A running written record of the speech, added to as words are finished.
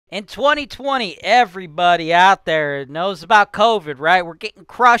In 2020, everybody out there knows about COVID, right? We're getting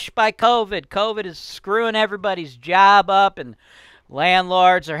crushed by COVID. COVID is screwing everybody's job up, and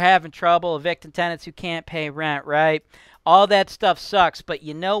landlords are having trouble evicting tenants who can't pay rent, right? All that stuff sucks, but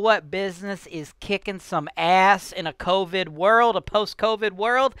you know what business is kicking some ass in a COVID world, a post-COVID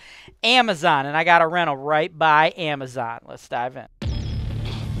world? Amazon, and I got a rental right by Amazon. Let's dive in.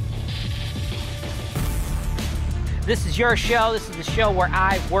 This is your show. This is the show where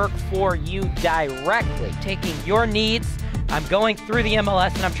I work for you directly, taking your needs. I'm going through the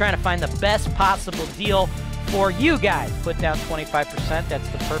MLS, and I'm trying to find the best possible deal for you guys. Put down 25%. That's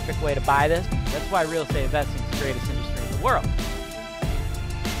the perfect way to buy this. That's why real estate investing is the greatest industry in the world.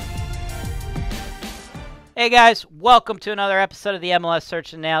 Hey guys, welcome to another episode of the MLS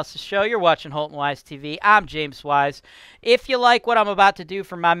Search and Analysis Show. You're watching Holton-Wise TV. I'm James Wise. If you like what I'm about to do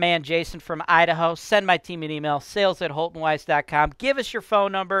for my man Jason from Idaho, send my team an email, sales@HoltonWise.com. Give us your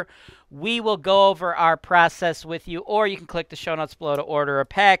phone number. We will go over our process with you, or you can click the show notes below to order a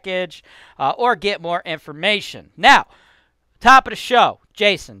package or get more information. Now, top of the show,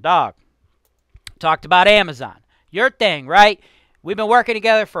 Jason, dog, talked about Amazon. Your thing, right? We've been working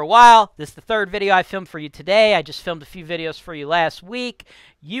together for a while. This is the third video I filmed for you today. I just filmed a few videos for you last week.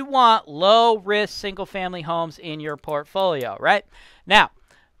 You want low-risk single-family homes in your portfolio, right? Now,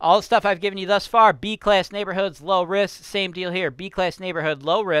 all the stuff I've given you thus far, B-class neighborhoods, low risk, same deal here. B-class neighborhood,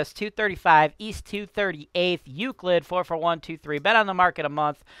 low risk, 235 East 238th, Euclid, 44123. Been on the market a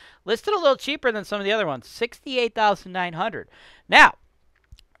month. Listed a little cheaper than some of the other ones, $68,900. Now,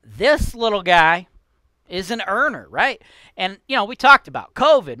 this little guy is an earner, right? And, you know, we talked about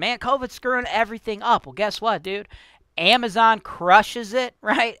COVID. Man, COVID's screwing everything up. Well, guess what, dude? Amazon crushes it,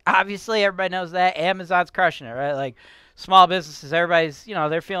 right? Obviously, everybody knows that. Amazon's crushing it, right? Like, small businesses, everybody's, you know,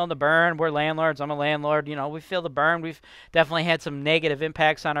 they're feeling the burn. We're landlords. I'm a landlord. You know, we feel the burn. We've definitely had some negative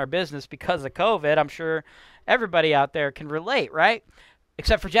impacts on our business because of COVID. I'm sure everybody out there can relate, right?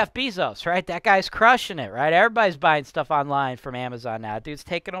 Except for Jeff Bezos, right? That guy's crushing it, right? Everybody's buying stuff online from Amazon now. Dude's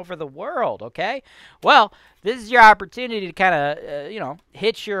taking over the world, okay? Well, this is your opportunity to kind of, you know,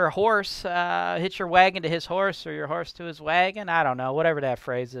 hitch your wagon to his horse, or your horse to his wagon. I don't know, whatever that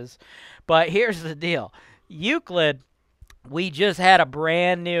phrase is. But here's the deal. Euclid, we just had a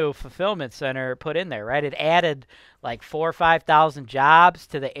brand new fulfillment center put in there, right? It added like 4,000 or 5,000 jobs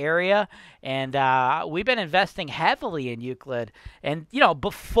to the area, and we've been investing heavily in Euclid. And you know,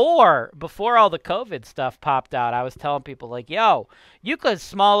 before all the COVID stuff popped out, I was telling people like, "Yo, Euclid's a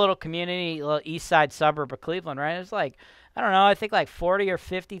small little community, little east side suburb of Cleveland, right? It's like, I don't know, I think like 40 or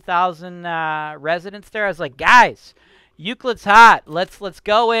 50,000 residents there." I was like, "Guys, Euclid's hot. Let's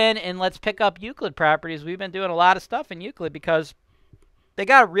go in and let's pick up Euclid properties." We've been doing a lot of stuff in Euclid because they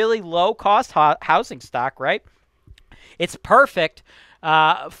got a really low cost housing stock, right? It's perfect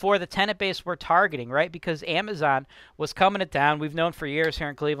for the tenant base we're targeting, right? Because Amazon was coming to town. We've known for years here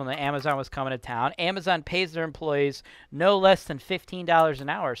in Cleveland that Amazon was coming to town. Amazon pays their employees no less than $15 an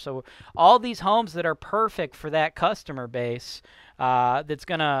hour. So all these homes that are perfect for that customer base that's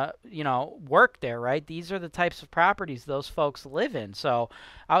going to, you know, work there, right? These are the types of properties those folks live in. So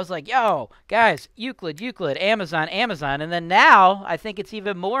I was like, yo, guys, Euclid, Amazon. And then now I think it's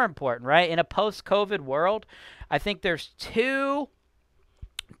even more important, right? In a post-COVID world, I think there's two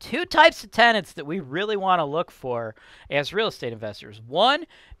types of tenants that we really want to look for as real estate investors. One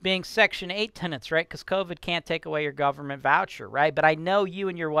being Section 8 tenants, right? Because COVID can't take away your government voucher, right? But I know you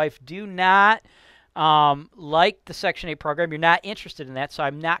and your wife do not like the Section 8 program. You're not interested in that, so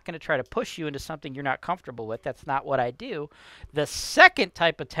I'm not going to try to push you into something you're not comfortable with. That's not what I do. The second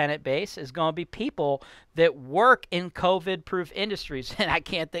type of tenant base is going to be people that work in COVID-proof industries, and I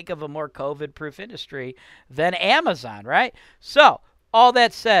can't think of a more COVID-proof industry than Amazon, right? So all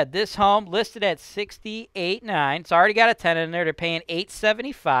that said, this home listed at $68,900. It's already got a tenant in there. They're paying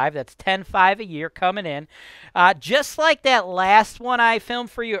 $875. That's $10,500 a year coming in. Just like that last one I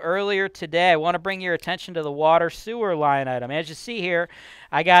filmed for you earlier today, I want to bring your attention to the water sewer line item. As you see here,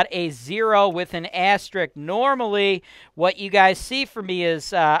 I got a 0 with an asterisk. Normally, what you guys see from me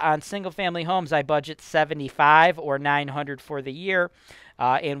is on single-family homes, I budget $75 or $900 for the year.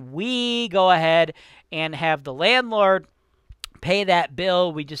 And we go ahead and have the landlord pay that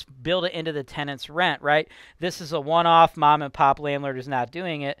bill. We just build it into the tenant's rent, right? This is a one-off. Mom and pop landlord is not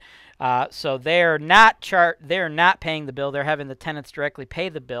doing it. So they're not paying the bill. They're having the tenants directly pay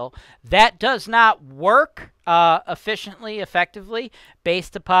the bill. That does not work efficiently, effectively,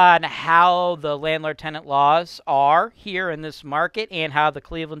 based upon how the landlord-tenant laws are here in this market and how the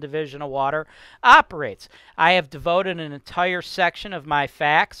Cleveland Division of Water operates. I have devoted an entire section of my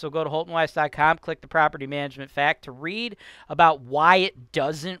facts, so go to HoltonWise.com, click the property management fact to read about why it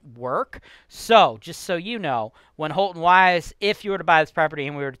doesn't work. So, just so you know, when Holton-Wise, if you were to buy this property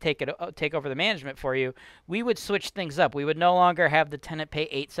and we were to take over the management for you, we would switch things up. We would no longer have the tenant pay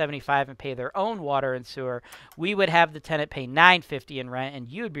 $875 and pay their own water and sewer. We would have the tenant pay $950 in rent, and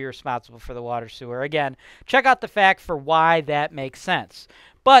you'd be responsible for the water sewer. Again, check out the fact for why that makes sense.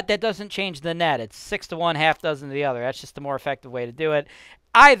 But that doesn't change the net. It's 6 to 1, half dozen to the other. That's just the more effective way to do it.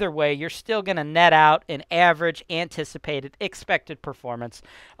 Either way, you're still going to net out an average anticipated expected performance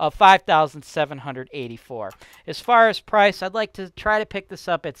of $5,784. As far as price, I'd like to try to pick this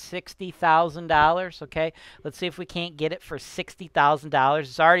up at $60,000, okay? Let's see if we can't get it for $60,000.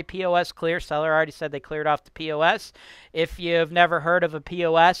 It's already POS clear. Seller already said they cleared off the POS. If you've never heard of a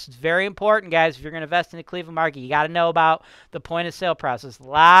POS, it's very important, guys. If you're going to invest in the Cleveland market, you got to know about the point of sale process. A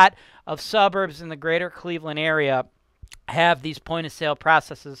lot of suburbs in the greater Cleveland area have these point of sale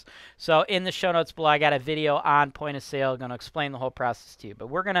processes. So in the show notes below, I got a video on point of sale. I'm going to explain the whole process to you. But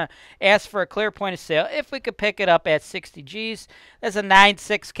we're going to ask for a clear point of sale. If we could pick it up at 60 G's, that's a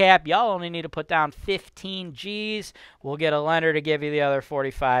 9.6 cap. Y'all only need to put down 15 G's. We'll get a lender to give you the other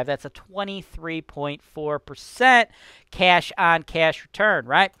 45. That's a 23.4% cash on cash return,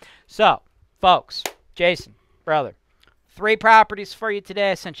 right? So, folks, Jason, brother, 3 properties for you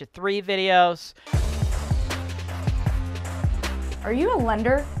today. I sent you 3 videos. Are you a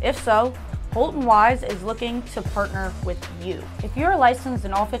lender? If so, Holton-Wise is looking to partner with you. If you're licensed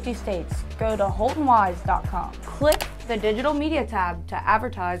in all 50 states, go to HoltonWise.com. Click the digital media tab to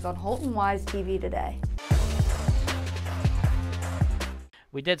advertise on HoltonWiseTV today.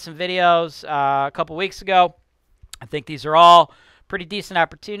 We did some videos a couple weeks ago. I think these are all pretty decent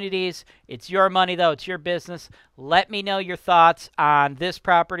opportunities. It's your money, though. It's your business. Let me know your thoughts on this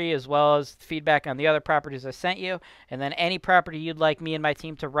property as well as feedback on the other properties I sent you. And then any property you'd like me and my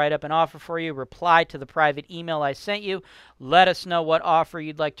team to write up an offer for you, reply to the private email I sent you. Let us know what offer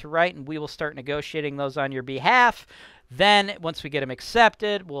you'd like to write, and we will start negotiating those on your behalf. Then, once we get them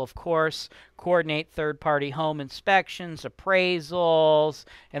accepted, we'll, of course, coordinate third-party home inspections, appraisals,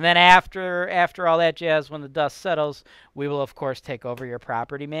 and then after all that jazz, when the dust settles, we will, of course, take over your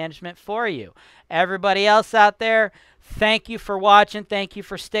property management for you. Everybody else out there, thank you for watching. Thank you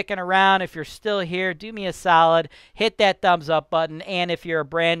for sticking around. If you're still here, do me a solid. Hit that thumbs up button, and if you're a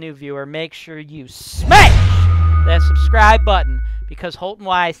brand new viewer, make sure you smash that subscribe button, because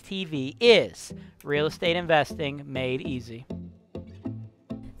Holton-Wise TV is real estate investing made easy.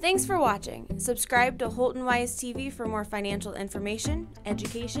 Thanks for watching. Subscribe to Holton-Wise TV for more financial information,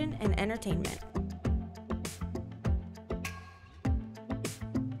 education, and entertainment.